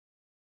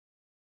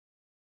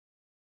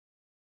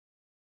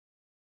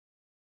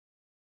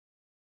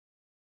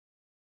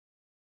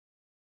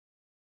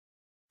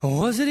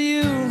Was it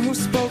you who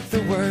spoke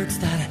the words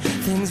that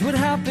things would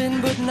happen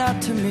but not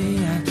to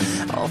me?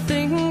 All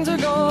things are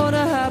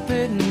gonna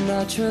happen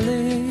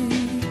naturally.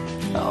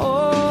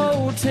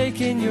 Oh,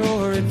 taking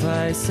your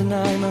advice, and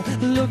I'm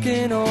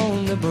looking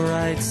on the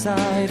bright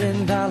side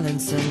and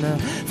balancing the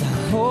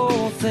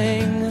whole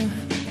thing.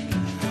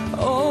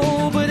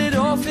 Oh, but it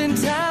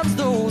oftentimes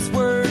those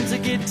words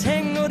get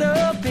tangled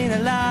up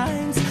in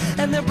lines,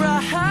 and the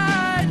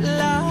bright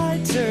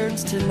light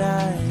turns to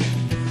night.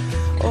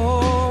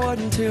 Oh,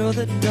 until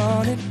the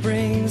dawn it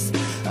brings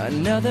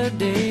another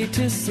day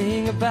to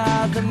sing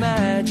about the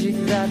magic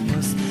that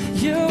was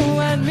you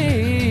and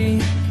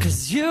me.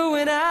 'Cause you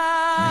and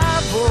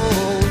I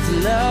both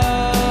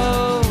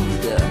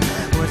loved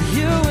what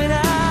you and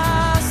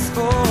I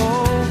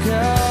spoke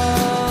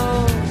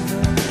of,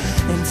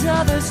 and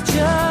others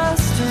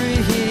just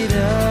read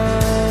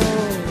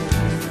of.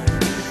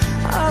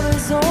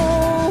 Others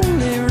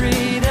only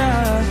read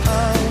of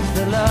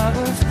the love,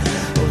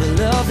 oh, the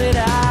love that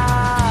I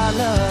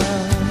love.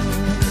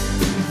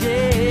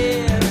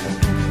 Yeah,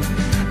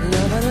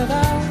 love it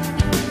about.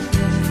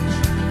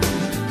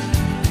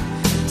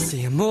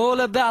 See, I'm all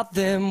about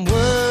them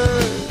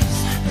words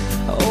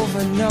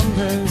over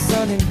numbers,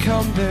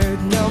 unencumbered,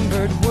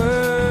 numbered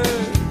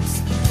words.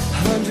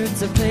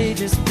 Hundreds of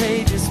pages,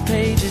 pages,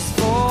 pages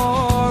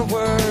for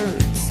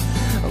words.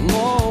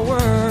 More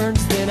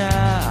words than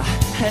I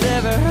had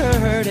ever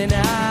heard, and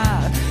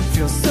I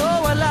feel so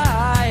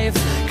alive.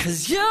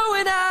 'Cause you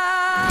and I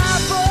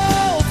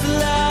both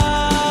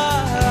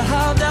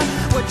loved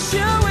what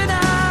you and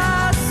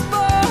I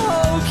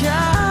spoke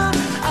of,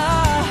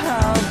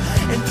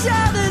 and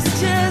others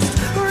just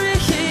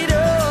read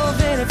of.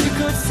 And if you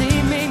could see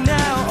me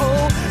now,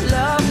 oh,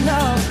 love,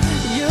 love,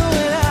 you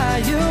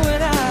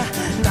and I,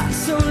 not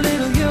so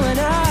little you and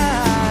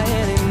I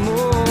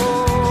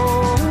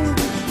anymore.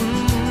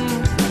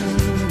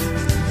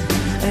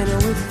 And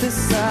with the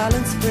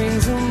silence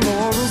brings a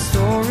moral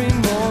story,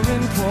 more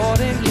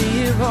importantly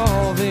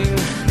evolving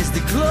is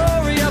the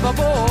glory of a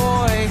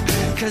boy.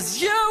 'Cause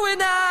you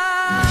and I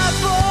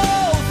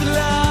both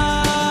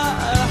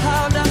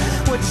loved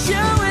what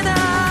you and I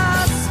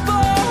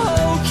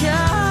spoke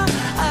of,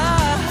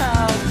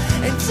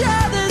 and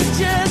others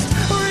just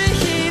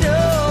read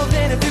of.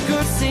 And if you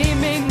could see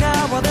me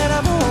now, well then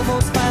I'm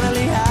almost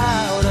finally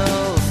out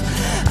of,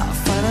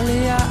 finally,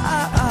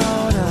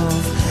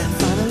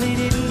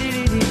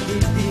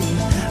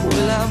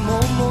 well I'm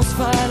almost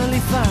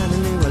finally,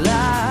 well I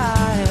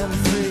am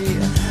free,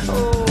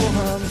 oh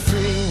I'm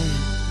free.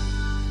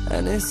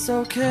 And it's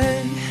okay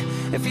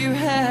if you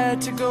had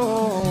to go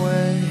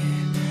away.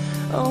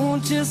 Oh,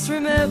 just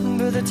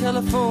remember the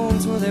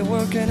telephones, well they're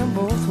working in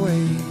both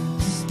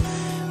ways.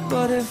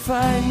 But if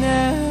I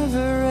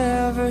never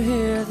ever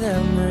hear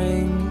them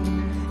ring,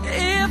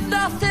 if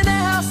nothing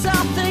else,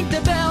 I think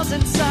the bells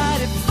inside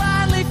it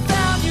finally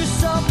found you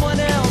someone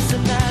else,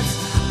 and that's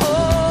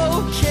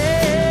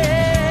okay.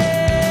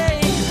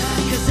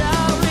 'Cause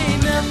I'll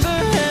remember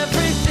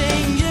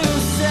everything you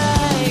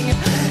sang.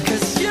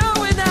 'Cause you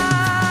and I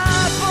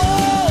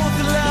both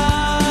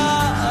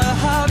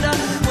loved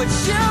what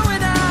you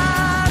and I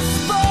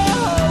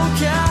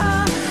spoke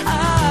of,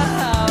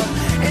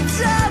 and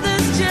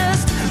others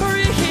just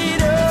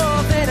read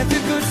of. And if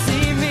you could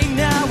see me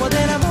now, well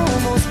then I'm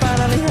almost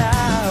finally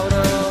out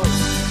of,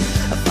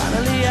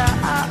 finally,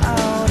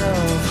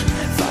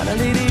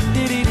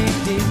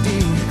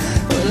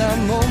 well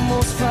I'm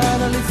almost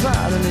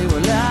finally,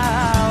 well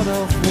I